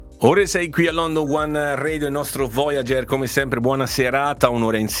Ora sei qui a London One Radio, il nostro Voyager, come sempre buona serata,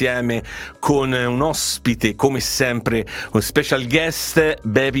 un'ora insieme con un ospite, come sempre un special guest,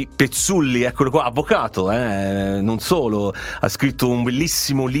 Bepi Pezzulli, eccolo qua, avvocato, non solo, ha scritto un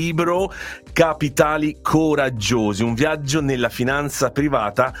bellissimo libro, Capitani coraggiosi, un viaggio nella finanza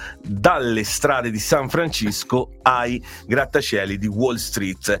privata dalle strade di San Francisco ai grattacieli di Wall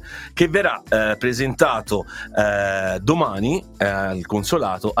Street, che verrà presentato domani al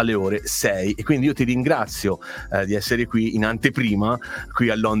consolato alle ore 6, e quindi io ti ringrazio di essere qui in anteprima qui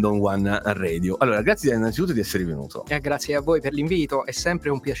a London One Radio. Allora, grazie innanzitutto di essere venuto. Grazie a voi per l'invito, è sempre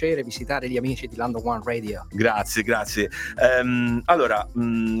un piacere visitare gli amici di London One Radio. Grazie. Allora,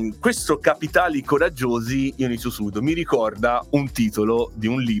 questo Capitani coraggiosi, io inizio subito, mi ricorda un titolo di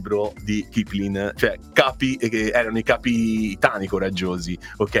un libro di Kipling, cioè che erano i capitani coraggiosi,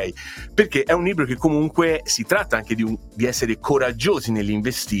 ok? Perché è un libro che comunque si tratta anche di essere coraggiosi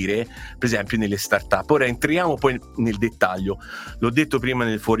nell'investire, per esempio nelle start-up. Ora entriamo poi nel dettaglio. L'ho detto prima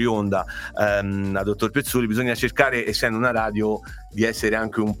nel fuori onda a dottor Pezzulli, bisogna cercare, essendo una radio, di essere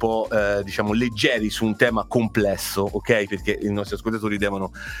anche un po' leggeri su un tema complesso, ok? Perché i nostri ascoltatori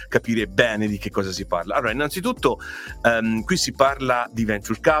devono capire bene di che cosa si parla. Allora, innanzitutto qui si parla di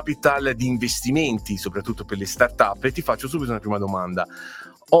venture capital, di investimenti soprattutto per le start-up, e ti faccio subito una prima domanda.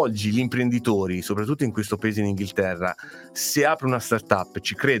 Oggi gli imprenditori, soprattutto in questo paese, in Inghilterra, se apre una startup,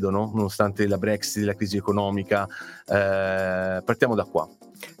 ci credono nonostante la Brexit, la crisi economica? Partiamo da qua.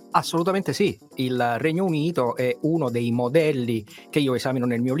 Assolutamente sì, il Regno Unito è uno dei modelli che io esamino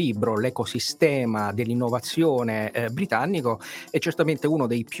nel mio libro, l'ecosistema dell'innovazione britannico, è certamente uno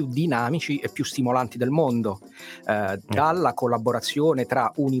dei più dinamici e più stimolanti del mondo, dalla collaborazione tra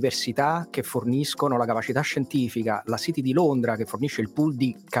università che forniscono la capacità scientifica, la City di Londra che fornisce il pool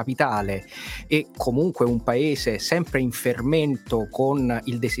di capitale, e comunque un paese sempre in fermento con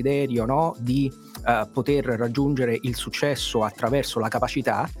il desiderio, no, di poter raggiungere il successo attraverso la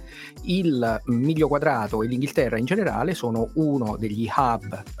capacità. Il Miglio Quadrato e l'Inghilterra in generale sono uno degli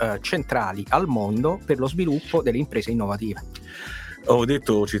hub centrali al mondo per lo sviluppo delle imprese innovative. Ho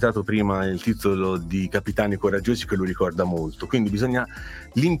citato prima il titolo di Capitani coraggiosi, che lo ricorda molto, quindi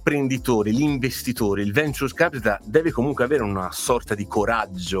l'imprenditore, l'investitore, il venture capital deve comunque avere una sorta di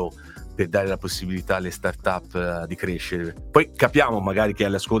coraggio per dare la possibilità alle start-up di crescere. Poi capiamo magari che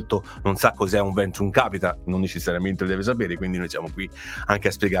all'ascolto non sa cos'è un venture capital, non necessariamente lo deve sapere, quindi noi siamo qui anche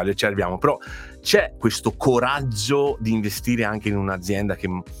a spiegarlo e ci arriviamo. Però c'è questo coraggio di investire anche in un'azienda che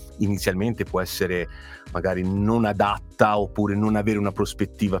inizialmente può essere magari non adatta, oppure non avere una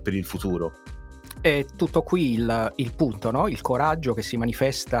prospettiva per il futuro. È tutto qui il punto, no? Il coraggio che si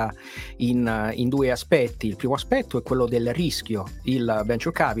manifesta in due aspetti. Il primo aspetto è quello del rischio. Il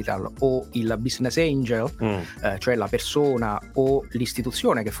venture capital o il business angel, cioè la persona o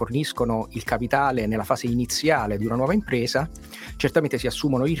l'istituzione che forniscono il capitale nella fase iniziale di una nuova impresa, certamente si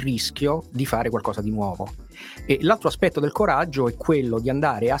assumono il rischio di fare qualcosa di nuovo. E l'altro aspetto del coraggio è quello di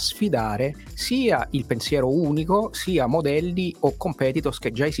andare a sfidare sia il pensiero unico, sia modelli o competitors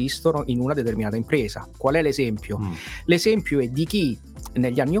che già esistono in una determinata impresa. Qual è l'esempio? L'esempio è di chi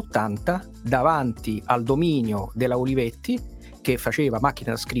negli anni '80, davanti al dominio della Olivetti, che faceva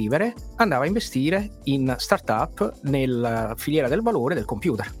macchine da scrivere, andava a investire in startup nella filiera del valore del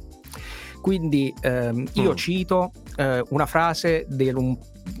computer. Quindi io cito una frase di un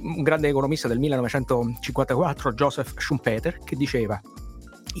grande economista del 1954, Joseph Schumpeter, che diceva: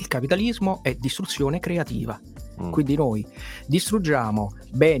 il capitalismo è distruzione creativa. Quindi noi distruggiamo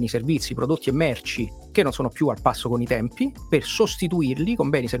beni, servizi, prodotti e merci che non sono più al passo con i tempi, per sostituirli con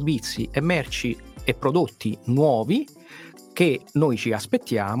beni, servizi e merci e prodotti nuovi che noi ci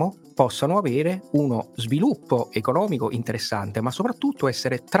aspettiamo possano avere uno sviluppo economico interessante, ma soprattutto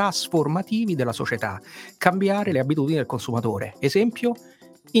essere trasformativi della società, cambiare le abitudini del consumatore. Esempio,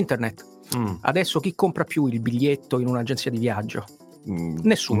 internet. Adesso chi compra più il biglietto in un'agenzia di viaggio?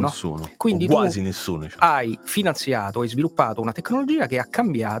 Nessuno. Quindi quasi nessuno. Hai finanziato e sviluppato una tecnologia che ha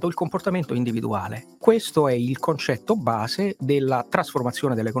cambiato il comportamento individuale. Questo è il concetto base della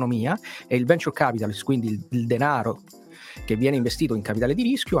trasformazione dell'economia, e il venture capital, quindi il denaro che viene investito in capitale di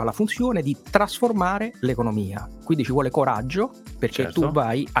rischio, ha la funzione di trasformare l'economia. Quindi ci vuole coraggio, perché tu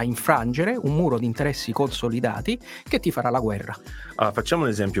vai a infrangere un muro di interessi consolidati che ti farà la guerra. Allora, facciamo un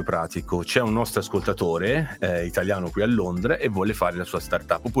esempio pratico. C'è un nostro ascoltatore italiano qui a Londra e vuole fare la sua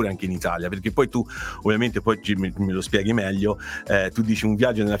startup, oppure anche in Italia, perché poi tu ovviamente poi me lo spieghi meglio. Tu dici un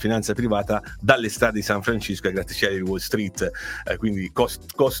viaggio nella finanza privata dalle strade di San Francisco ai grattacieli di Wall Street, quindi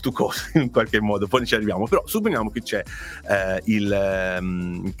cost to cost in qualche modo, poi ci arriviamo. Però supponiamo che c'è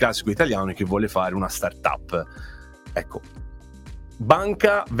il classico italiano che vuole fare una startup. Ecco,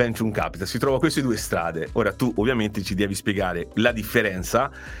 banca, venture capital, si trova queste due strade. Ora tu ovviamente ci devi spiegare la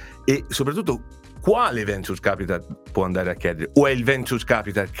differenza e soprattutto quale venture capital può andare a chiedere, o è il venture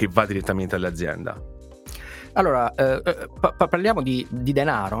capital che va direttamente all'azienda? Allora, parliamo di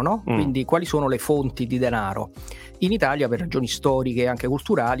denaro, no? Quindi quali sono le fonti di denaro? In Italia, per ragioni storiche e anche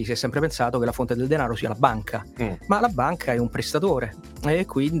culturali, si è sempre pensato che la fonte del denaro sia la banca, ma la banca è un prestatore e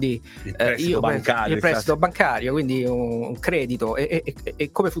quindi il prestito bancario, quindi un credito. E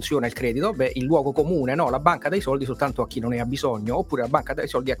come funziona il credito? Beh, il luogo comune, no? La banca dà i soldi soltanto a chi non ne ha bisogno, oppure la banca dà i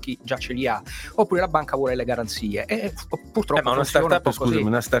soldi a chi già ce li ha, oppure la banca vuole le garanzie. E purtroppo ma una startup, scusami,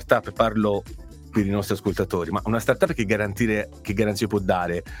 una startup, parlo per i nostri ascoltatori, ma una startup che garanzie può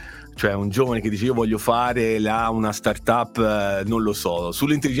dare? Cioè un giovane che dice io voglio fare una startup, non lo so,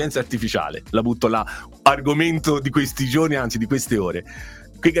 sull'intelligenza artificiale, la butto là, argomento di questi giorni, anzi di queste ore.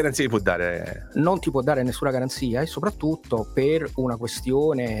 Che garanzie può dare? Non ti può dare nessuna garanzia, e soprattutto per una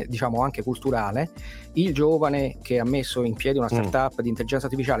questione, diciamo, anche culturale. Il giovane che ha messo in piedi una startup di intelligenza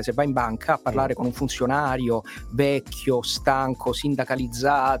artificiale, se va in banca a parlare con un funzionario vecchio, stanco,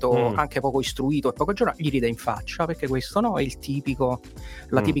 sindacalizzato, anche poco istruito e poco aggiornato, gli ride in faccia, perché questo, no, è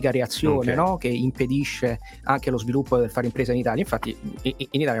la tipica reazione, no, che impedisce anche lo sviluppo del fare impresa in Italia. Infatti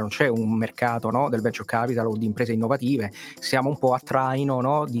in Italia non c'è un mercato, no, del venture capital o di imprese innovative, siamo un po' a traino, no,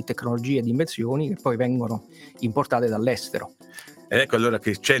 di tecnologie e di invenzioni che poi vengono importate dall'estero. Ed ecco allora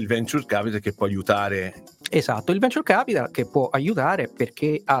che c'è il venture capital che può aiutare. Esatto, il venture capital che può aiutare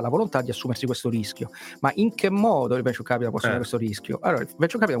perché ha la volontà di assumersi questo rischio. Ma in che modo il venture capital può assumere questo rischio? Allora, il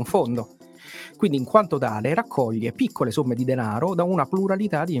venture capital è un fondo, quindi in quanto tale raccoglie piccole somme di denaro da una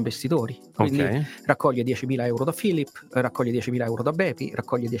pluralità di investitori. Quindi raccoglie 10.000 euro da Philip, raccoglie 10.000 euro da Bepi,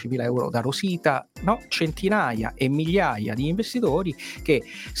 raccoglie 10.000 euro da Rosita, no? Centinaia e migliaia di investitori che,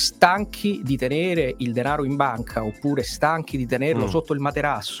 stanchi di tenere il denaro in banca, oppure stanchi di tenerlo sotto il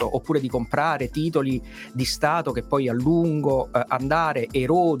materasso, oppure di comprare titoli di Stato che poi a lungo andare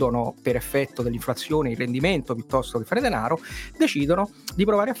erodono per effetto dell'inflazione il rendimento piuttosto che fare denaro, decidono di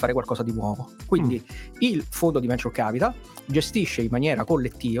provare a fare qualcosa di nuovo. Quindi il fondo di venture capital gestisce in maniera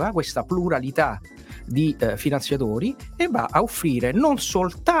collettiva questa pluralità di finanziatori e va a offrire non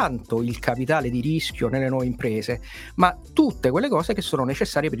soltanto il capitale di rischio nelle nuove imprese, ma tutte quelle cose che sono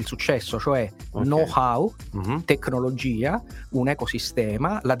necessarie per il successo, cioè know-how, tecnologia, un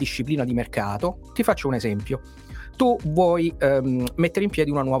ecosistema, la disciplina di mercato. Ti faccio un esempio: tu vuoi mettere in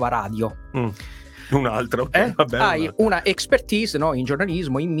piedi una nuova radio. Un altro, hai una expertise, no, in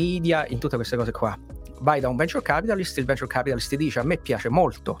giornalismo, in media, in tutte queste cose qua. Vai da un venture capitalist, il venture capitalist ti dice: a me piace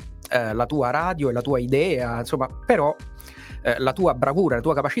molto la tua radio e la tua idea, insomma, però la tua bravura, la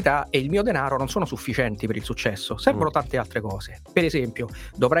tua capacità e il mio denaro non sono sufficienti per il successo, servono tante altre cose. Per esempio,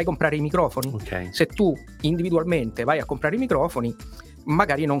 dovrai comprare i microfoni. Se tu individualmente vai a comprare i microfoni,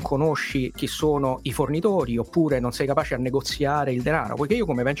 magari non conosci chi sono i fornitori, oppure non sei capace a negoziare il denaro, poiché io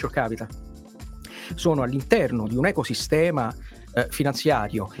come venture capital sono all'interno di un ecosistema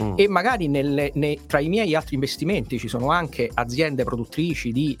finanziario e magari tra i miei altri investimenti ci sono anche aziende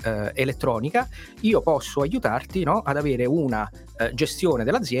produttrici di elettronica. Io posso aiutarti, no, ad avere una gestione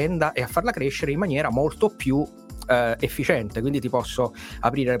dell'azienda e a farla crescere in maniera molto più efficiente. Quindi ti posso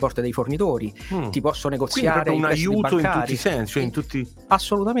aprire le porte dei fornitori, ti posso negoziare un aiuto bancari, in tutti i sensi, cioè in tutti.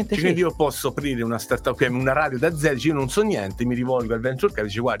 Assolutamente sì. Io posso aprire una startup, una radio da zero, io non so niente, mi rivolgo al venture capital e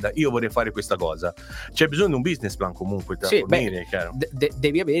dice: guarda, io vorrei fare questa cosa. C'è bisogno di un business plan comunque da fornire, chiaro.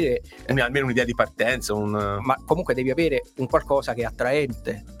 Devi avere almeno un'idea di partenza, ma comunque devi avere un qualcosa che è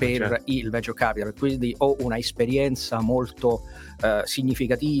attraente per il venture capital, quindi o una esperienza molto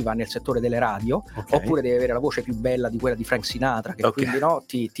significativa nel settore delle radio, oppure devi avere la voce più bella di quella di Frank Sinatra, che quindi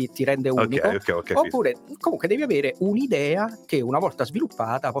ti rende unico, oppure comunque devi avere un'idea che una volta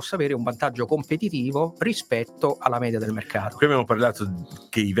sviluppata possa avere un vantaggio competitivo rispetto alla media del mercato. Qui abbiamo parlato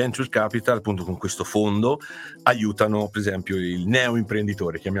che i venture capital, appunto, con questo fondo aiutano per esempio il neo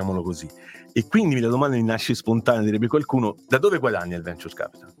imprenditore, chiamiamolo così, e quindi la domanda mi nasce spontanea, direbbe qualcuno: da dove guadagna il venture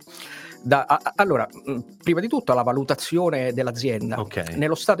capital? Allora, prima di tutto la valutazione dell'azienda.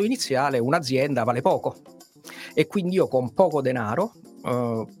 Nello stato iniziale un'azienda vale poco e quindi io con poco denaro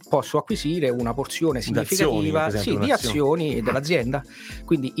posso acquisire una porzione significativa di azioni dell'azienda.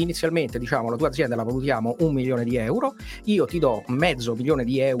 Quindi inizialmente, diciamo, la tua azienda la valutiamo 1 milione di euro, io ti do mezzo milione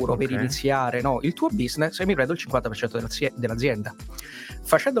di euro per iniziare, no, il tuo business, e mi prendo il 50% dell'azienda.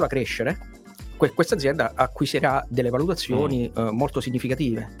 Facendola crescere, questa azienda acquisirà delle valutazioni molto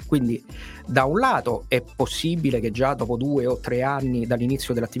significative. Quindi da un lato è possibile che già dopo 2 o 3 anni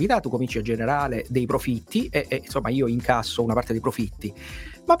dall'inizio dell'attività tu cominci a generare dei profitti e insomma io incasso una parte dei profitti,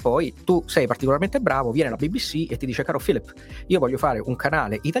 ma poi tu sei particolarmente bravo, viene la BBC e ti dice: caro Philip, io voglio fare un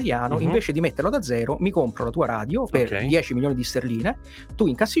canale italiano, invece di metterlo da zero mi compro la tua radio per 10 milioni di sterline, tu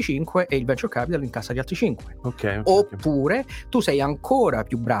incassi 5 e il venture capital incassa gli altri 5. Oppure tu sei ancora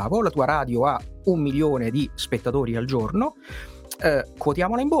più bravo, la tua radio ha 1 milione di spettatori al giorno,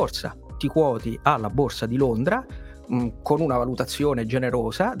 quotiamola in borsa, ti quoti alla borsa di Londra con una valutazione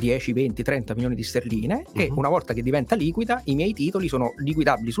generosa, 10, 20, 30 milioni di sterline, e una volta che diventa liquida i miei titoli sono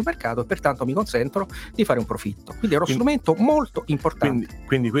liquidabili sul mercato e pertanto mi consentono di fare un profitto. Quindi è uno strumento molto importante.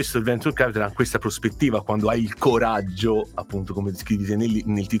 Quindi questo il venture capital ha questa prospettiva, quando hai il coraggio, appunto come scrivete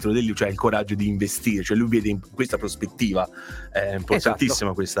nel titolo del libro, cioè il coraggio di investire, cioè lui vede in questa prospettiva, è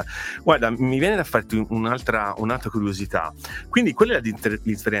importantissima questa. Guarda, mi viene da farti un'altra curiosità. Quindi qual è la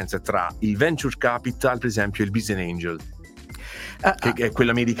differenza tra il venture capital, per esempio, e il business angel? Che è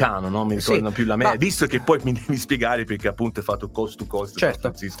quello americano, no? Mi ricordo più la visto che poi mi devi spiegare, perché appunto è fatto cost to cost, certo.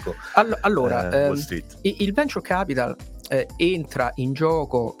 Francisco. Allora, il venture capital entra in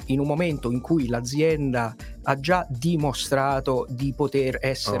gioco in un momento in cui l'azienda ha già dimostrato di poter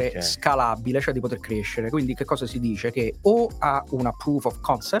essere scalabile, cioè di poter crescere. Quindi che cosa si dice? Che o ha una proof of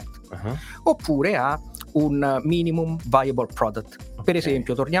concept oppure ha un minimum viable product. Per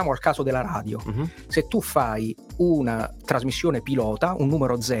esempio, torniamo al caso della radio. Se tu fai una trasmissione pilota, un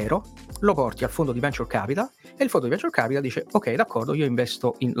numero 0, lo porti al fondo di venture capital e il fondo di venture capital dice: ok, d'accordo, io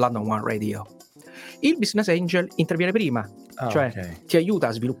investo in London One Radio. Il business angel interviene prima, ti aiuta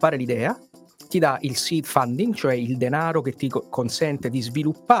a sviluppare l'idea, ti dà il seed funding, cioè il denaro che ti consente di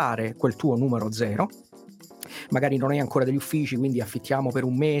sviluppare quel tuo numero 0. Magari non hai ancora degli uffici, quindi affittiamo per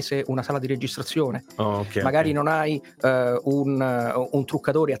un mese una sala di registrazione. Magari non hai un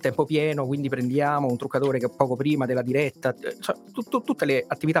truccatore a tempo pieno, quindi prendiamo un truccatore che poco prima della diretta, tutte le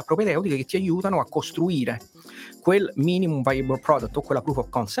attività propedeutiche che ti aiutano a costruire quel minimum viable product o quella proof of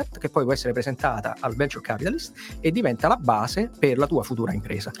concept che poi può essere presentata al venture capitalist e diventa la base per la tua futura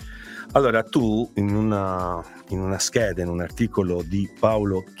impresa. Allora, tu in una scheda, in un articolo di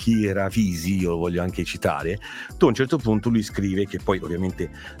Paolo Chiaravisi, io lo voglio anche citare, tu a un certo punto lui scrive, che poi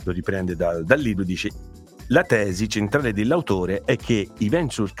ovviamente lo riprende dal libro, dice: la tesi centrale dell'autore è che i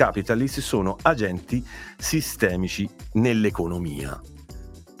venture capitalist sono agenti sistemici nell'economia.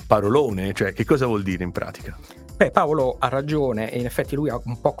 Parolone, cioè che cosa vuol dire in pratica? Paolo ha ragione, e in effetti lui ha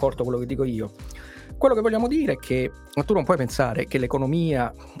un po' corto quello che dico io. Quello che vogliamo dire è che tu non puoi pensare che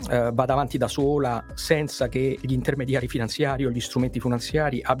l'economia vada avanti da sola senza che gli intermediari finanziari o gli strumenti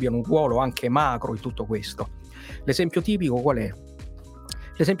finanziari abbiano un ruolo anche macro in tutto questo. L'esempio tipico qual è?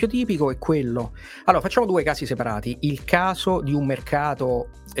 L'esempio tipico è quello. Allora, facciamo 2 casi separati: il caso di un mercato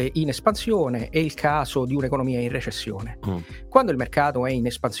in espansione e il caso di un'economia in recessione. Quando il mercato è in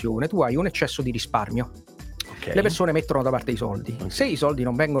espansione, tu hai un eccesso di risparmio. Le persone mettono da parte i soldi. Se i soldi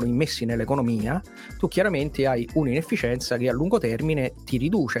non vengono immessi nell'economia, tu chiaramente hai un'inefficienza che a lungo termine ti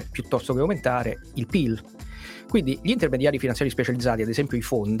riduce piuttosto che aumentare il PIL. Quindi gli intermediari finanziari specializzati, ad esempio i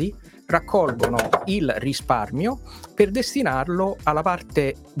fondi, raccolgono il risparmio per destinarlo alla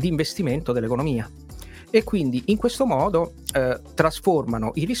parte di investimento dell'economia. E quindi in questo modo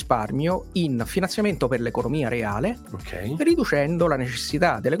trasformano il risparmio in finanziamento per l'economia reale, riducendo la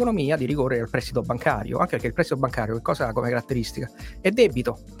necessità dell'economia di ricorrere al prestito bancario, anche perché il prestito bancario che cosa ha come caratteristica? È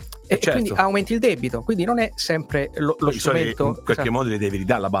debito. E quindi aumenti il debito, quindi non è sempre lo strumento. In qualche modo le devi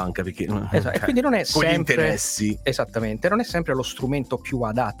ridare la banca, perché e quindi non è con sempre, gli interessi. Esattamente, non è sempre lo strumento più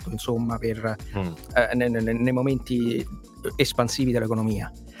adatto, insomma, per nei momenti espansivi dell'economia.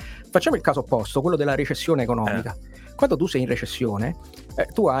 Facciamo il caso opposto, quello della recessione economica. Quando tu sei in recessione,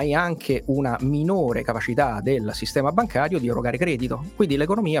 tu hai anche una minore capacità del sistema bancario di erogare credito, quindi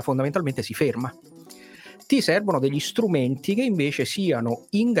l'economia fondamentalmente si ferma. Ti servono degli strumenti che invece siano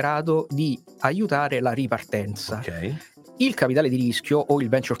in grado di aiutare la ripartenza. Il capitale di rischio o il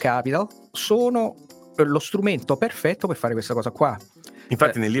venture capital sono lo strumento perfetto per fare questa cosa qua.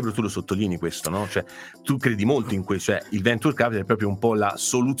 Infatti nel libro tu lo sottolinei questo, no? Cioè tu credi molto in questo, cioè il venture capital è proprio un po' la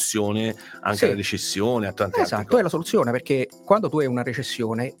soluzione anche alla recessione, a tante altre cose. È la soluzione, perché quando tu hai una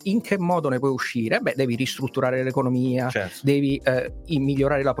recessione, in che modo ne puoi uscire? Devi ristrutturare l'economia, devi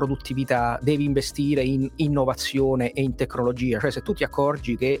migliorare la produttività, devi investire in innovazione e in tecnologia. Cioè se tu ti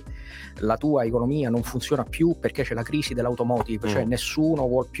accorgi che la tua economia non funziona più perché c'è la crisi dell'automotive, cioè nessuno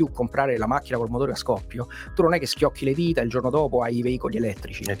vuol più comprare la macchina col motore a scoppio, tu non è che schiocchi le dita e il giorno dopo hai i veicoli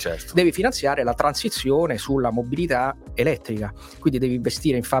elettrici. Certo. Devi finanziare la transizione sulla mobilità elettrica, quindi devi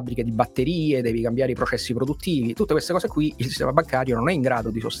investire in fabbriche di batterie, devi cambiare i processi produttivi. Tutte queste cose qui il sistema bancario non è in grado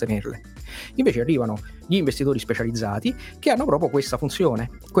di sostenerle. Invece arrivano gli investitori specializzati che hanno proprio questa funzione,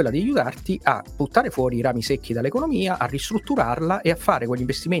 quella di aiutarti a buttare fuori i rami secchi dall'economia, a ristrutturarla e a fare quegli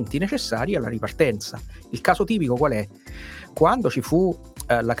investimenti necessari alla ripartenza. Il caso tipico qual è? Quando ci fu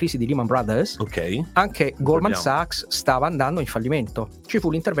la crisi di Lehman Brothers, anche Goldman Sachs stava andando in fallimento. Ci fu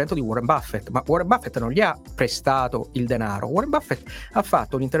l'intervento di Warren Buffett, ma Warren Buffett non gli ha prestato il denaro. Warren Buffett ha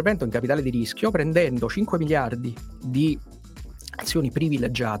fatto un intervento in capitale di rischio prendendo 5 miliardi di azioni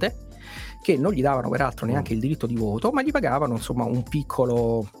privilegiate che non gli davano peraltro neanche il diritto di voto, ma gli pagavano insomma un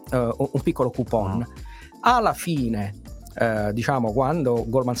piccolo coupon. Alla fine, diciamo, quando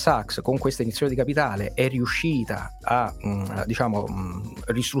Goldman Sachs con questa iniezione di capitale è riuscita a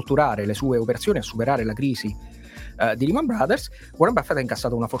ristrutturare le sue operazioni, a superare la crisi di Lehman Brothers, Warren Buffett ha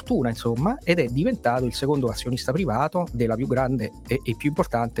incassato una fortuna, insomma, ed è diventato il secondo azionista privato della più grande e più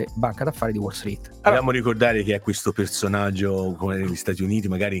importante banca d'affari di Wall Street. Dobbiamo ricordare che è questo personaggio, come negli Stati Uniti,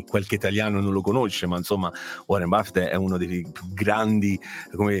 magari qualche italiano non lo conosce, ma insomma Warren Buffett è uno dei più grandi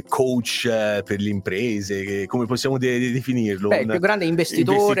come coach per le imprese, come possiamo definirlo? Il più grande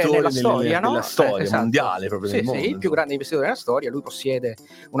investitore nella storia, no? Nella storia esatto. mondiale, proprio nel mondo. Sì, il più grande investitore nella storia. Lui possiede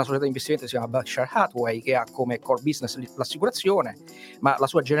una società di investimento che si chiama Berkshire Hathaway, che ha come core business l'assicurazione, ma la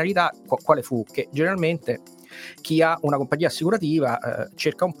sua generalità quale fu? Che generalmente chi ha una compagnia assicurativa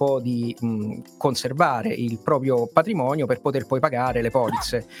cerca un po' di conservare il proprio patrimonio per poter poi pagare le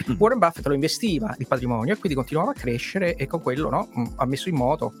polizze. Warren Buffett lo investiva il patrimonio e quindi continuava a crescere, e con quello ha messo in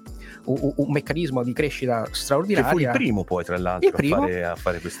moto un meccanismo di crescita straordinaria. Che fu il primo poi, tra l'altro, a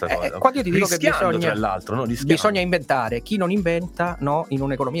fare questa cosa. Quando io ti dico che bisogna inventare, chi non inventa, no, in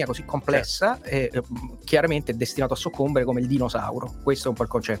un'economia così complessa, chiaramente è destinato a soccombere come il dinosauro. Questo è un po' il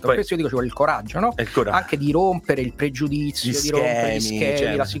concetto. Per questo io dico ci vuole il coraggio, no? Anche di rompere il pregiudizio, di rompere gli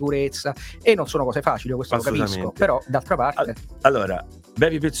schemi, la sicurezza, e non sono cose facili, questo lo capisco, però d'altra parte. Allora,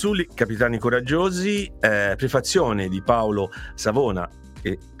 Bepi Pezzulli, Capitani coraggiosi, prefazione di Paolo Savona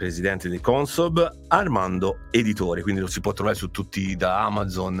e presidente del Consob, Armando editore, quindi lo si può trovare su tutti, da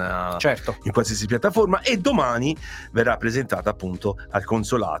Amazon certo, in qualsiasi piattaforma, e domani verrà presentata appunto al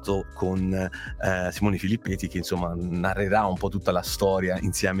consolato con Simone Filippetti, che insomma narrerà un po' tutta la storia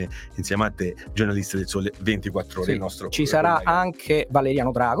insieme a te, giornalista del Sole 24 Ore. Sì, il nostro ci sarà anche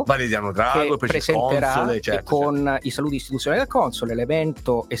Valeriano Drago che presenterà console, con i saluti istituzionali del console.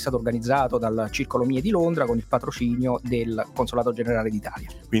 L'evento è stato organizzato dal Circolo Mie di Londra con il patrocinio del Consolato Generale d'Italia.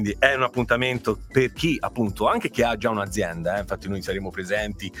 Quindi è un appuntamento per chi appunto, anche chi ha già un'azienda, infatti noi saremo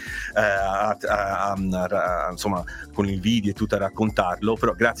presenti insomma con il video e tutto a raccontarlo,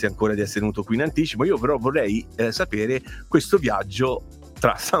 però grazie ancora di essere venuto qui in anticipo. Io però vorrei sapere questo viaggio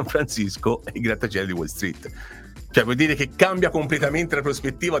tra San Francisco e i grattacieli di Wall Street. Cioè, vuol dire che cambia completamente la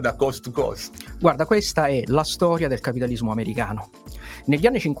prospettiva da coast to coast. Guarda, questa è la storia del capitalismo americano. Negli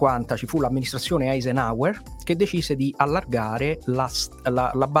anni 50 ci fu l'amministrazione Eisenhower che decise di allargare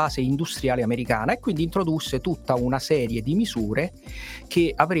la base industriale americana, e quindi introdusse tutta una serie di misure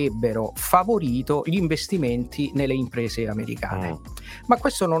che avrebbero favorito gli investimenti nelle imprese americane. Ma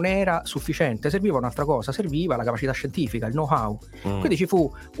questo non era sufficiente, serviva un'altra cosa, serviva la capacità scientifica, il know-how. Quindi ci fu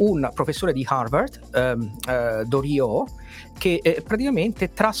un professore di Harvard, Dorio, che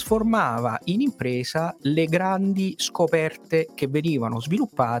praticamente trasformava in impresa le grandi scoperte che venivano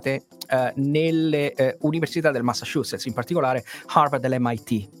sviluppate nelle università del Massachusetts, in particolare Harvard e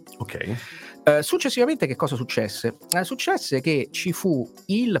l'MIT. Successivamente che cosa successe? Successe che ci fu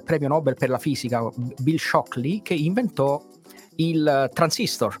il premio Nobel per la fisica Bill Shockley, che inventò il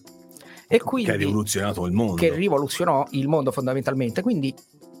transistor, e quindi che ha rivoluzionato il mondo. Che rivoluzionò il mondo fondamentalmente. Quindi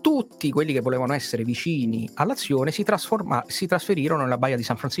tutti quelli che volevano essere vicini all'azione si trasferirono nella baia di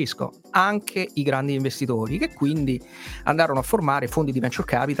San Francisco, anche i grandi investitori, che quindi andarono a formare fondi di venture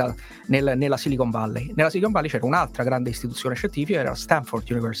capital nella Silicon Valley. Nella Silicon Valley c'era un'altra grande istituzione scientifica, era Stanford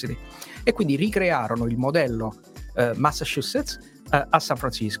University, e quindi ricrearono il modello Massachusetts a San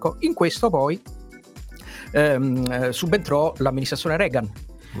Francisco. In questo poi subentrò l'amministrazione Reagan.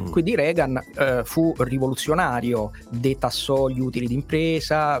 Quindi Reagan fu rivoluzionario, detassò gli utili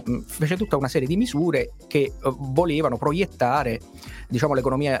d'impresa, fece tutta una serie di misure che volevano proiettare, diciamo,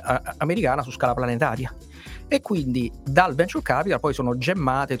 l'economia americana su scala planetaria. E quindi dal venture capital poi sono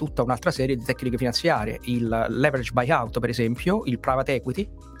gemmate tutta un'altra serie di tecniche finanziarie, il leverage buyout per esempio, il private equity,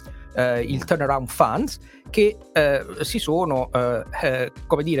 il turnaround funds, che si sono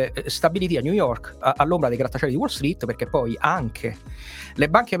come dire, stabiliti a New York all'ombra dei grattacieli di Wall Street, perché poi anche le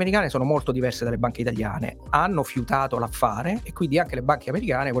banche americane sono molto diverse dalle banche italiane, hanno fiutato l'affare e quindi anche le banche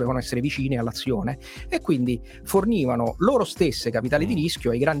americane volevano essere vicine all'azione e quindi fornivano loro stesse capitali di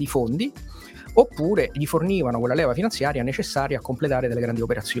rischio ai grandi fondi, oppure gli fornivano quella leva finanziaria necessaria a completare delle grandi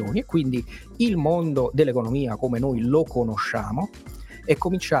operazioni. E quindi il mondo dell'economia come noi lo conosciamo è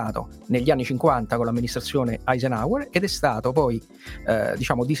cominciato negli anni 50 con l'amministrazione Eisenhower ed è stato poi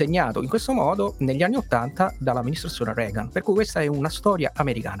disegnato in questo modo negli anni 80 dall'amministrazione Reagan, per cui questa è una storia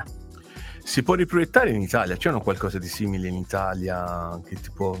americana. Si può riproiettare in Italia? C'è qualcosa di simile in Italia che ti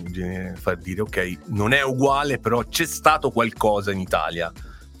può far dire ok, non è uguale, però c'è stato qualcosa in Italia?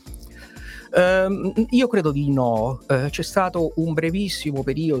 Io credo di no. C'è stato un brevissimo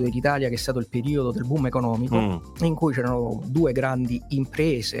periodo in Italia che è stato il periodo del boom economico, in cui c'erano due grandi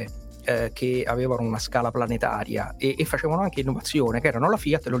imprese che avevano una scala planetaria e facevano anche innovazione, che erano la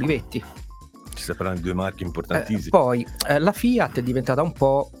Fiat e l'Olivetti. Ci stai parlando di due marche importantissime. Poi la Fiat è diventata un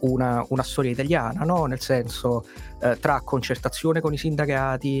po' una storia italiana, no? Nel senso, tra concertazione con i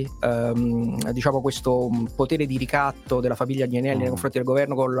sindacati, questo potere di ricatto della famiglia Agnelli nei confronti del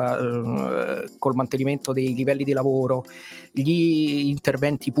governo col mantenimento dei livelli di lavoro, gli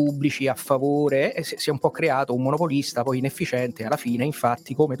interventi pubblici a favore, si è un po' creato un monopolista poi inefficiente. Alla fine,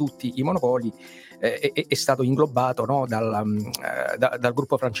 infatti, come tutti i monopoli, è stato inglobato, no, dal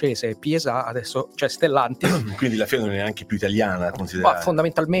gruppo francese PSA, adesso c'è Stellantis. Quindi la Fiat non è neanche più italiana, considerata? Ma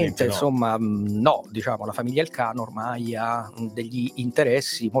fondamentalmente, no. Insomma, no, diciamo, la famiglia Elkann ormai ha degli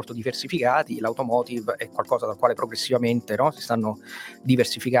interessi molto diversificati, l'automotive è qualcosa dal quale progressivamente, no, si stanno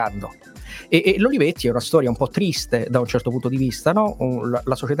diversificando. E l'Olivetti è una storia un po' triste da un certo punto di vista, no?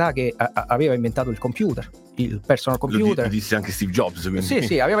 La società che aveva inventato il computer, il personal computer. Lo disse anche Steve Jobs. Quindi.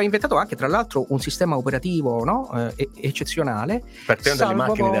 Sì, aveva inventato anche, tra l'altro, un sistema operativo, no? Eccezionale. Partendo dalle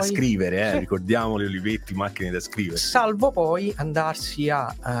macchine poi, da scrivere, sì. Ricordiamo le Olivetti, macchine da scrivere. Salvo poi andarsi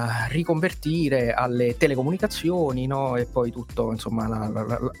a riconvertire alle telecomunicazioni, no? E poi tutto, insomma,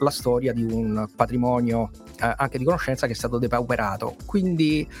 la storia di un patrimonio anche di conoscenza che è stato depauperato.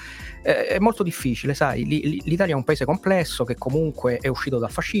 Quindi è molto difficile, sai, l'Italia è un paese complesso che comunque è uscito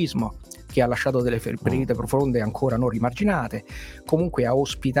dal fascismo, che ha lasciato delle ferite profonde ancora non rimarginate, comunque ha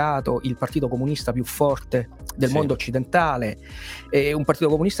ospitato il partito comunista più forte del mondo occidentale, un partito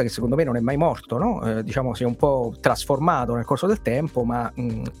comunista che secondo me non è mai morto, no? Si è un po' trasformato nel corso del tempo, ma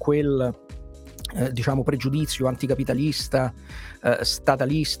quel pregiudizio anticapitalista,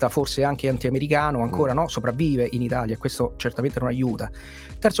 statalista, forse anche anti-americano ancora no, sopravvive in Italia, e questo certamente non aiuta.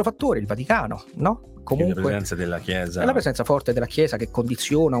 Terzo fattore, il Vaticano, no? Comunque la presenza della Chiesa, è la presenza forte della Chiesa che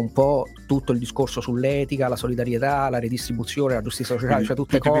condiziona un po' tutto il discorso sull'etica, la solidarietà, la redistribuzione, la giustizia sociale, cioè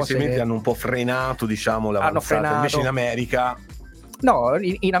tutte cose che hanno un po' frenato, l'avanzata. Invece in America no,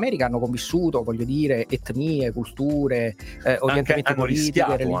 in America hanno convissuto, voglio dire, etnie, culture, orientamenti politici,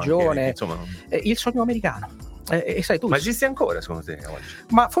 religione, insomma. Il sogno americano. Sai tu, ma esiste ancora secondo te oggi?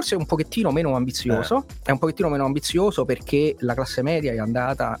 Ma forse è un pochettino meno ambizioso, è un pochettino meno ambizioso perché la classe media è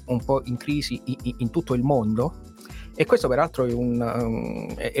andata un po' in crisi in tutto il mondo. E questo peraltro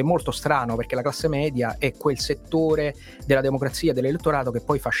è molto strano, perché la classe media è quel settore della democrazia, dell'elettorato che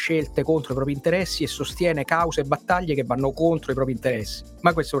poi fa scelte contro i propri interessi e sostiene cause e battaglie che vanno contro i propri interessi.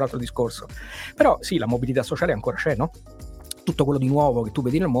 Ma questo è un altro discorso. Però sì, la mobilità sociale ancora c'è, no? Tutto quello di nuovo che tu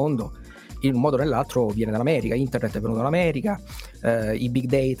vedi nel mondo, in un modo o nell'altro, viene dall'America. Internet è venuto dall'America, i big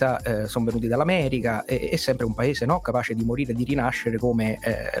data sono venuti dall'America, è sempre un paese, no, capace di morire e di rinascere come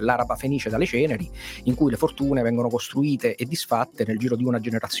l'Araba Fenice dalle ceneri, in cui le fortune vengono costruite e disfatte nel giro di una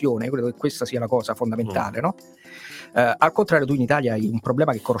generazione. Io credo che questa sia la cosa fondamentale, no? Al contrario, tu in Italia hai un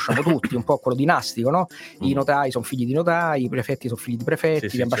problema che conosciamo tutti, un po' quello dinastico, no? I notai sono figli di notai, i prefetti sono figli di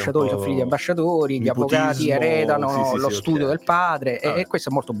prefetti, gli ambasciatori sono figli di ambasciatori, gli avvocati eredano lo studio del padre, e questo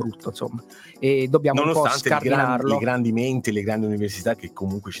è molto brutto, insomma, e dobbiamo un po' scardinarlo. Le grandi menti, le grandi università che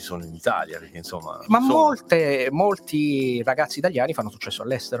comunque ci sono in Italia, perché insomma. Ma molti ragazzi italiani fanno successo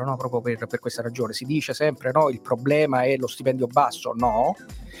all'estero, no? Proprio per questa ragione. Si dice sempre, no, il problema è lo stipendio basso. No,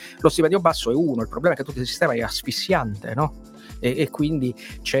 lo stipendio basso è uno, il problema è che tutto il sistema è asfissiante, no? E quindi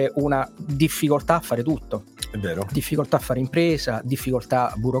c'è una difficoltà a fare tutto. È vero. Difficoltà a fare impresa,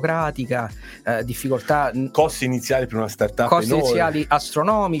 difficoltà burocratica, difficoltà, costi iniziali per una startup, costi iniziali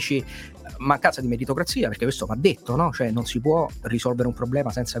astronomici, mancanza di meritocrazia, perché questo va detto, no? Cioè non si può risolvere un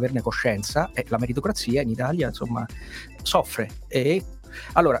problema senza averne coscienza, e la meritocrazia in Italia, insomma, soffre. E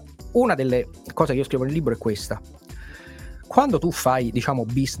allora, una delle cose che io scrivo nel libro è questa: quando tu fai, diciamo,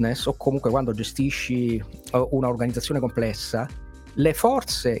 business, o comunque quando gestisci una organizzazione complessa, le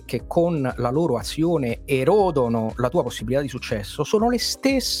forze che con la loro azione erodono la tua possibilità di successo sono le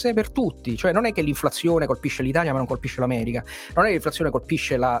stesse per tutti, cioè non è che l'inflazione colpisce l'Italia ma non colpisce l'America, non è che l'inflazione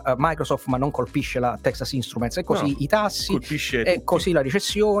colpisce la Microsoft ma non colpisce la Texas Instruments, è così, no, i tassi, è tutti. Così la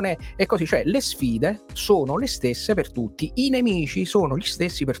recessione, è così, cioè le sfide sono le stesse per tutti, i nemici sono gli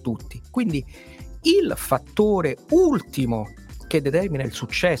stessi per tutti, quindi il fattore ultimo che determina il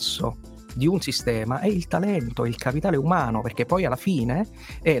successo di un sistema è il talento, il capitale umano, perché poi alla fine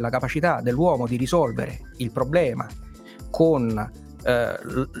è la capacità dell'uomo di risolvere il problema con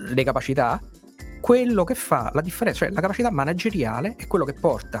le capacità, quello che fa la differenza, cioè la capacità manageriale è quello che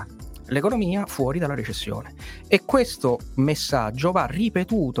porta l'economia fuori dalla recessione, e questo messaggio va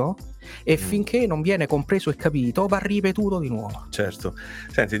ripetuto e finché non viene compreso e capito va ripetuto di nuovo. Certo.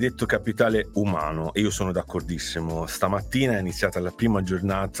 Senti, hai detto capitale umano e io sono d'accordissimo. Stamattina è iniziata la prima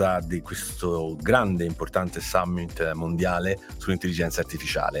giornata di questo grande importante summit mondiale sull'intelligenza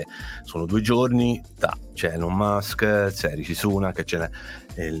artificiale. Sono 2 giorni, c'è Elon Musk, c'è Rishi Sunak, c'è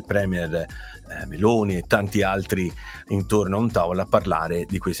il premier Meloni e tanti altri intorno a un tavolo a parlare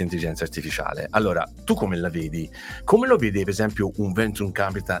di questa intelligenza artificiale. Allora, tu come la vedi? Come lo vede per esempio un venture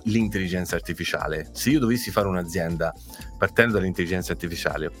capital l'intelligenza artificiale? Se io dovessi fare un'azienda partendo dall'intelligenza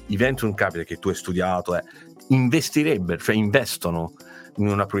artificiale, i venture capital che tu hai studiato investirebbero, cioè investono in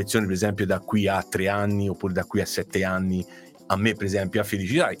una proiezione per esempio da qui a 3 anni oppure da qui a 7 anni. A me per esempio a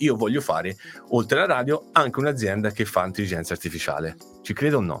felicità, io voglio fare oltre alla radio anche un'azienda che fa intelligenza artificiale. Ci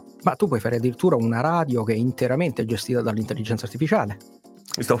credo o no? Ma tu puoi fare addirittura una radio che è interamente gestita dall'intelligenza artificiale.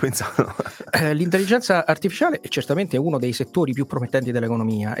 Sto pensando. L'intelligenza artificiale è certamente uno dei settori più promettenti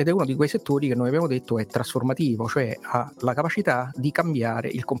dell'economia ed è uno di quei settori che noi abbiamo detto è trasformativo, cioè ha la capacità di cambiare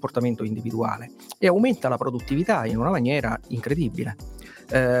il comportamento individuale e aumenta la produttività in una maniera incredibile.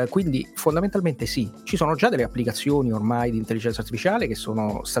 Quindi fondamentalmente sì, ci sono già delle applicazioni ormai di intelligenza artificiale che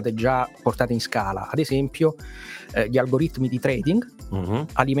sono state già portate in scala, ad esempio gli algoritmi di trading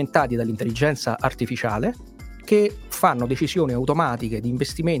alimentati dall'intelligenza artificiale che fanno decisioni automatiche di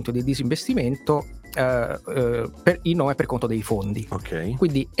investimento e di disinvestimento in nome e per conto dei fondi. Okay.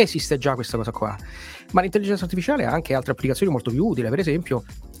 Quindi esiste già questa cosa qua, ma l'intelligenza artificiale ha anche altre applicazioni molto più utili, per esempio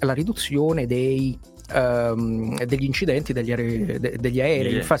la riduzione degli incidenti degli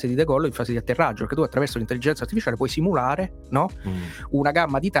aerei in fase di decollo e in fase di atterraggio, perché tu attraverso l'intelligenza artificiale puoi simulare, no? Una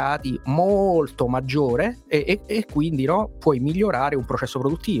gamma di dati molto maggiore e quindi puoi migliorare un processo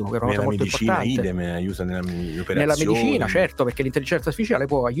produttivo, che è una cosa molto importante. Idem, aiuta nelle operazioni. Nella medicina, certo, perché l'intelligenza artificiale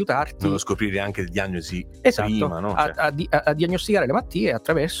può aiutarti nello scoprire anche diagnosi prima, no? a diagnosticare le malattie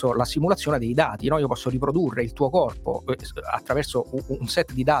attraverso la simulazione dei dati, no? Io posso riprodurre il tuo corpo attraverso un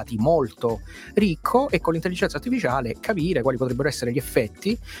set di dati molto ricco e con l'intelligenza artificiale capire quali potrebbero essere gli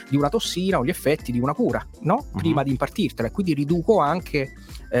effetti di una tossina o gli effetti di una cura, no? Prima di impartirtela, e quindi riduco anche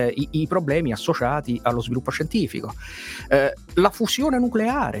i problemi associati allo sviluppo scientifico. La fusione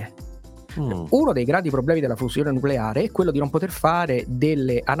nucleare. Uno dei grandi problemi della fusione nucleare è quello di non poter fare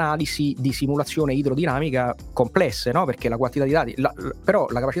delle analisi di simulazione idrodinamica complesse, no? Perché la quantità di dati, però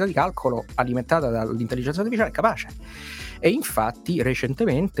la capacità di calcolo alimentata dall'intelligenza artificiale è capace. E infatti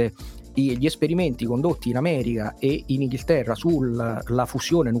recentemente gli esperimenti condotti in America e in Inghilterra sulla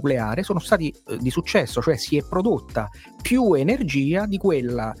fusione nucleare sono stati di successo, cioè si è prodotta più energia di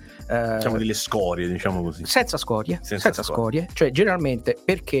quella diciamo delle scorie, diciamo così. Senza scorie, cioè generalmente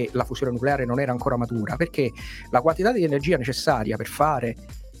perché la fusione nucleare non era ancora matura, perché la quantità di energia necessaria per fare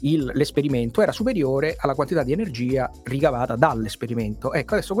l'esperimento era superiore alla quantità di energia ricavata dall'esperimento.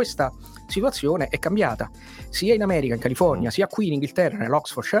 Ecco, adesso questa situazione è cambiata, sia in America, in California, sia qui in Inghilterra,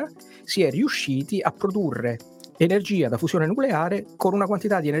 nell'Oxfordshire, si è riusciti a produrre energia da fusione nucleare con una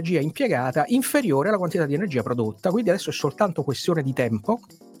quantità di energia impiegata inferiore alla quantità di energia prodotta. Quindi adesso è soltanto questione di tempo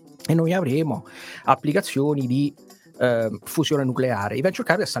e noi avremo applicazioni di fusione nucleare. I venture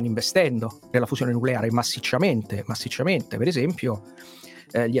capital stanno investendo nella fusione nucleare massicciamente, per esempio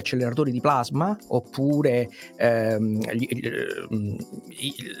gli acceleratori di plasma oppure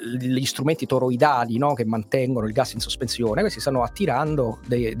gli strumenti toroidali, no? Che mantengono il gas in sospensione. Questi stanno attirando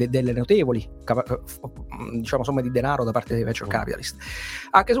delle notevoli diciamo somme di denaro da parte dei venture capitalist.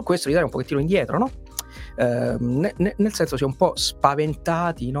 Anche su questo l'Italia è un pochettino indietro, no? Nel senso si è un po'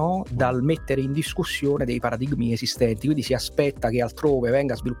 spaventati, no? Dal mettere in discussione dei paradigmi esistenti, quindi si aspetta che altrove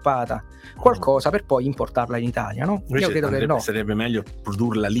venga sviluppata qualcosa per poi importarla in Italia, no? Io credo che no. Sarebbe meglio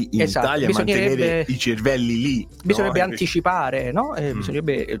produrla lì in Italia e mantenere i cervelli lì. Bisognerebbe anticipare, no?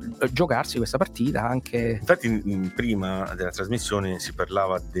 Bisognerebbe giocarsi questa partita anche. Infatti prima della trasmissione si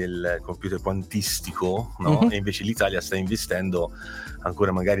parlava del computer quantistico, no? E invece l'Italia sta investendo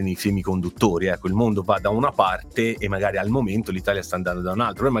ancora magari nei semiconduttori. Ecco, il mondo mondo va da una parte e magari al momento l'Italia sta andando da un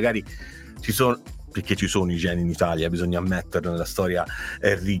altro. Poi magari perché ci sono i geni in Italia, bisogna ammetterlo, la storia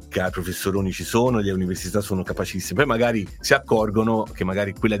è ricca, i professoroni ci sono, le università sono capacissime, poi magari si accorgono che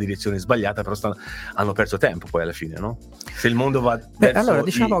magari quella direzione è sbagliata, però hanno perso tempo poi alla fine, no? Se il mondo va verso allora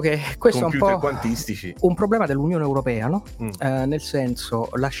diciamo che questo è un po' quantistici, un problema dell'Unione Europea, no? Nel senso,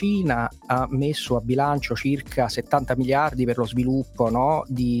 la Cina ha messo a bilancio circa 70 miliardi per lo sviluppo, no,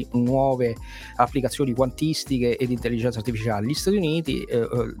 di nuove applicazioni quantistiche e di intelligenza artificiale. Gli Stati Uniti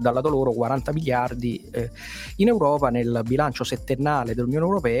dal lato loro 40 miliardi. In Europa nel bilancio settennale dell'Unione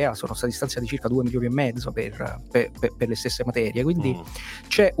Europea sono stati stanziati circa 2 milioni e mezzo per le stesse materie, quindi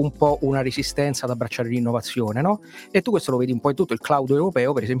c'è un po' una resistenza ad abbracciare l'innovazione, no? E tu questo lo vedi un po' in tutto. Il cloud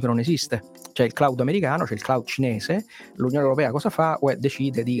europeo per esempio non esiste, c'è il cloud americano, c'è il cloud cinese. L'Unione Europea cosa fa?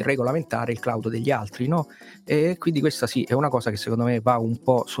 Decide di regolamentare il cloud degli altri, no? E quindi questa sì è una cosa che secondo me va un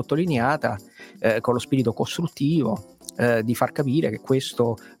po' sottolineata con lo spirito costruttivo, di far capire che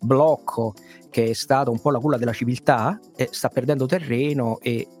questo blocco, che è stato un po' la culla della civiltà, sta perdendo terreno,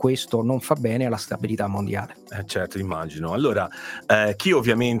 e questo non fa bene alla stabilità mondiale. Certo, immagino. Allora, chi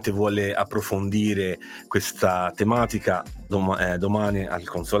ovviamente vuole approfondire questa tematica, domani al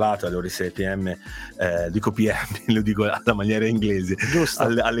consolato alle ore 6 p.m, dico PM, lo dico alla maniera inglese,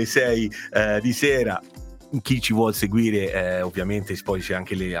 alle 6 di sera. Chi ci vuol seguire, ovviamente poi c'è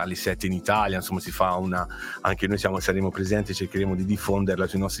anche alle 7 in Italia, insomma si fa anche noi saremo presenti, cercheremo di diffonderla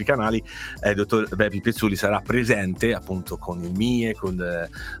sui nostri canali. Dottor Bepi Pezzulli sarà presente appunto con il MIE, con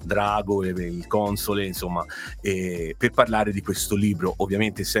Drago, il console, insomma, per parlare di questo libro,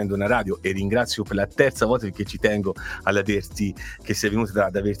 ovviamente essendo una radio, e ringrazio per la terza volta perché ci tengo ad averti, che sei venuto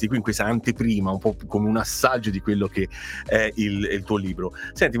ad averti qui in questa anteprima, un po' come un assaggio di quello che è il tuo libro.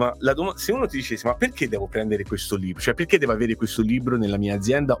 Senti, ma se uno ti dicesse ma perché devo prendere questo libro, cioè perché devo avere questo libro nella mia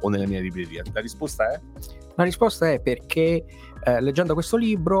azienda o nella mia libreria? La risposta è? La risposta è perché leggendo questo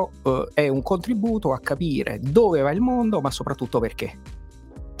libro è un contributo a capire dove va il mondo, ma soprattutto perché.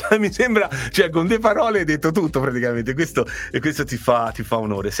 Mi sembra, cioè con due parole hai detto tutto praticamente, questo ti fa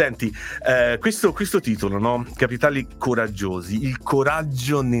onore. Senti, questo titolo, no? Capitali coraggiosi, il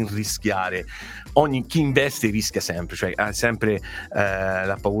coraggio nel rischiare. Chi investe rischia sempre, cioè ha sempre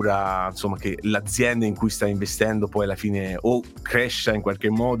la paura, insomma, che l'azienda in cui sta investendo poi alla fine o cresca in qualche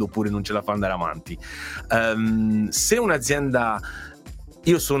modo oppure non ce la fa andare avanti. Se un'azienda,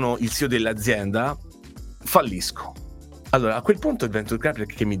 io sono il CEO dell'azienda, fallisco. Allora, a quel punto il venture capital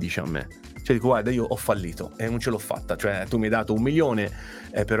che mi dice a me? Cioè dico, guarda, io ho fallito e non ce l'ho fatta, cioè tu mi hai dato 1 milione,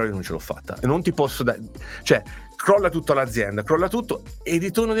 però io non ce l'ho fatta e non ti posso dare, cioè crolla tutta l'azienda, crolla tutto, e il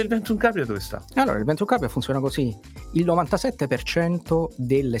ritorno del venture capital dove sta? Allora, il venture capital funziona così: il 97%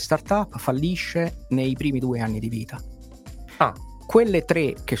 delle startup fallisce nei primi 2 anni di vita. Quelle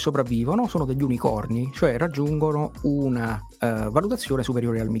 3 che sopravvivono sono degli unicorni, cioè raggiungono una valutazione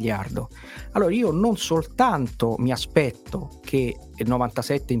superiore al miliardo. Allora io non soltanto mi aspetto che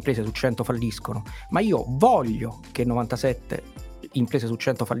 97 imprese su 100 falliscono, ma io voglio che 97 imprese su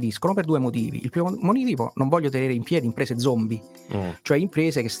 100 falliscono per 2 motivi. Il primo motivo: non voglio tenere in piedi imprese zombie, cioè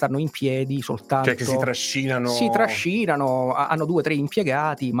imprese che stanno in piedi soltanto, cioè che si trascinano, hanno 2-3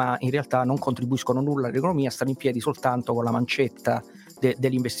 impiegati, ma in realtà non contribuiscono nulla all'economia, stanno in piedi soltanto con la mancetta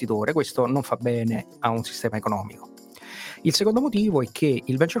dell'investitore. Questo non fa bene a un sistema economico. Il secondo motivo è che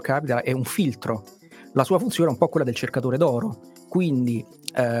il venture capital è un filtro. La sua funzione è un po' quella del cercatore d'oro, quindi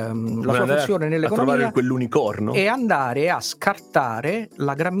la sua funzione nell'economia è andare a scartare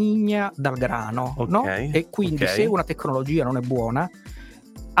la gramigna dal grano, no? E quindi se una tecnologia non è buona,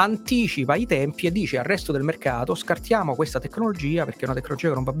 anticipa i tempi e dice al resto del mercato: scartiamo questa tecnologia perché è una tecnologia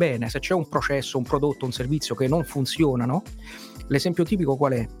che non va bene. Se c'è un processo, un prodotto, un servizio che non funzionano, l'esempio tipico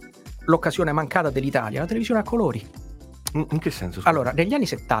qual è? L'occasione mancata dell'Italia, la televisione a colori. In che senso? Allora, negli anni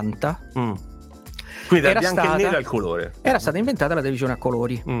 70 quindi era bianco e nero al colore. Era stata inventata la televisione a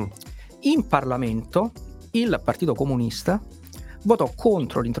colori. In Parlamento il Partito Comunista votò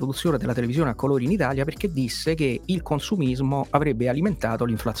contro l'introduzione della televisione a colori in Italia perché disse che il consumismo avrebbe alimentato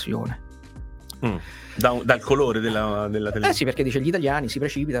l'inflazione. Dal colore della televisione? Sì, perché dice gli italiani si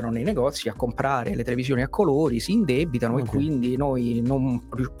precipitano nei negozi a comprare le televisioni a colori, si indebitano e quindi noi non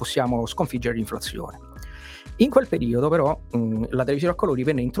possiamo sconfiggere l'inflazione. In quel periodo però la televisione a colori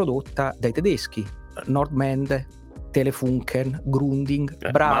venne introdotta dai tedeschi, Nordmende, Telefunken, Grundig,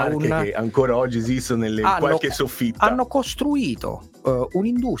 Braun, marche che ancora oggi esistono qualche soffitta. Hanno costruito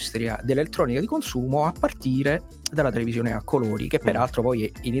un'industria dell'elettronica di consumo a partire dalla televisione a colori, che peraltro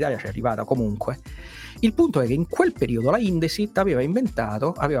poi in Italia ci è arrivata comunque. Il punto è che in quel periodo la Indesit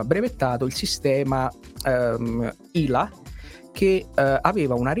aveva brevettato il sistema ILA, che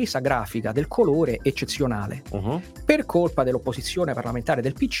aveva una resa grafica del colore eccezionale. Per colpa dell'opposizione parlamentare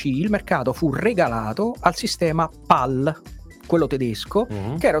del PC, il mercato fu regalato al sistema PAL, quello tedesco,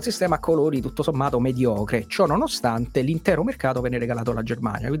 che era un sistema a colori tutto sommato mediocre. Ciò nonostante, l'intero mercato venne regalato alla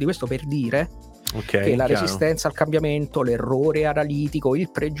Germania. Quindi questo per dire che la resistenza al cambiamento, l'errore analitico, il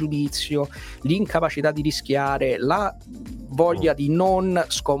pregiudizio, l'incapacità di rischiare, la voglia di non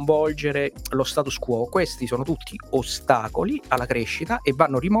sconvolgere lo status quo, questi sono tutti ostacoli alla crescita e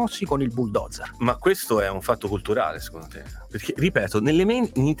vanno rimossi con il bulldozer. Ma questo è un fatto culturale, secondo te? Perché, ripeto,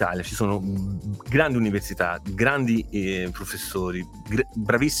 in Italia ci sono grandi università, grandi professori,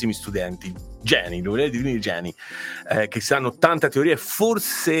 bravissimi studenti, geni, lo vorrei definire geni, che sanno tanta teoria,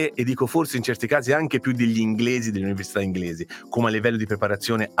 forse, e dico forse in certi casi anche più degli inglesi, delle università inglesi, come a livello di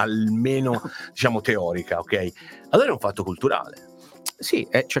preparazione almeno, diciamo, teorica, ok? Allora è un fatto culturale. Sì,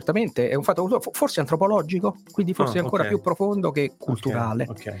 certamente è un fatto forse antropologico, quindi forse ancora più profondo che culturale.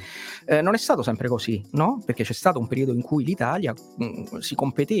 Non è stato sempre così, no? Perché c'è stato un periodo in cui l'Italia si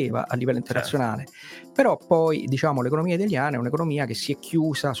competeva a livello internazionale, però poi, diciamo, l'economia italiana è un'economia che si è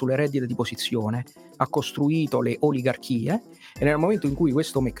chiusa sulle reddite di posizione, ha costruito le oligarchie e nel momento in cui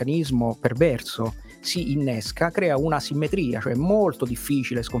questo meccanismo perverso si innesca, crea una simmetria, cioè è molto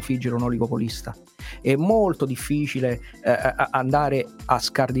difficile sconfiggere un oligopolista, è molto difficile andare a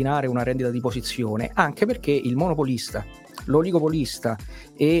scardinare una rendita di posizione, anche perché il monopolista, l'oligopolista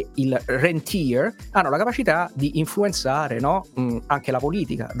e il rentier hanno la capacità di influenzare, no? Anche la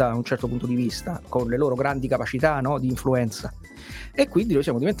politica da un certo punto di vista, con le loro grandi capacità, no? Di influenza, e quindi noi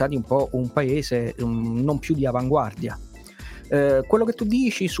siamo diventati un po' un paese non più di avanguardia. Quello che tu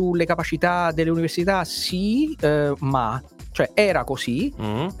dici sulle capacità delle università, sì, ma cioè era così,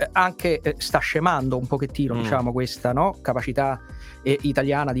 anche sta scemando un pochettino, diciamo, questa, no, capacità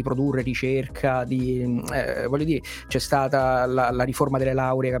italiana di produrre ricerca, voglio dire, c'è stata la riforma delle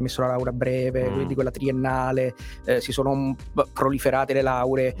lauree che ha messo la laurea breve, quindi quella triennale, si sono proliferate le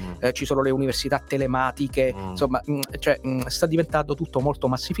lauree, ci sono le università telematiche, insomma, cioè, sta diventando tutto molto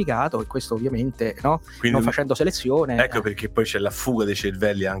massificato, e questo ovviamente, no, quindi, non facendo selezione. Ecco perché poi c'è la fuga dei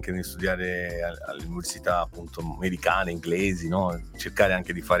cervelli anche nel studiare alle università appunto americane, inglesi, no? Cercare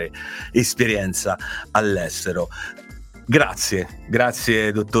anche di fare esperienza all'estero.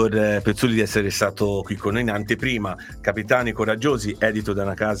 Grazie dottor Pezzulli di essere stato qui con noi in anteprima. Capitani coraggiosi, edito da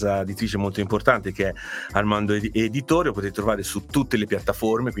una casa editrice molto importante che è Armando Editore, lo potete trovare su tutte le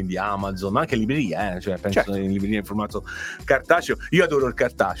piattaforme, quindi Amazon, ma anche in libreria, cioè penso in libreria in formato cartaceo. Io adoro il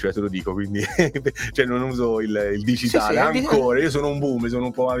cartaceo, te lo dico, quindi cioè non uso il digitale ancora, io sono un boom, sono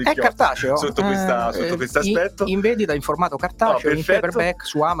un po' cartaceo sotto questo aspetto. In vendita in formato cartaceo, in paperback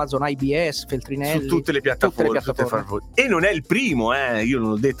su Amazon, IBS, Feltrinelli, su tutte le piattaforme. E non è il primo, io non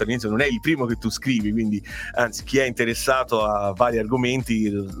l'ho detto all'inizio, non è il primo che tu scrivi, quindi anzi chi è interessato a vari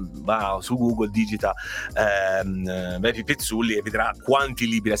argomenti va su Google, digita Bepi Pezzulli e vedrà quanti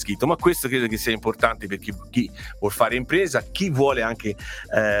libri ha scritto. Ma questo credo che sia importante per chi vuol fare impresa, chi vuole anche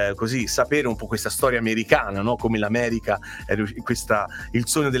così sapere un po' questa storia americana, no? Come l'America il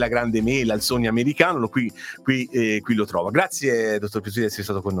sogno della grande mela, il sogno americano, qui lo trova. Grazie dottor Pezzulli di essere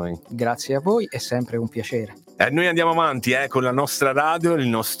stato con noi. Grazie a voi, è sempre un piacere. Noi andiamo avanti con la nostra radio, il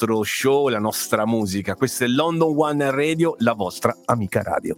nostro show, la nostra musica. Questo è London One Radio, la vostra amica radio.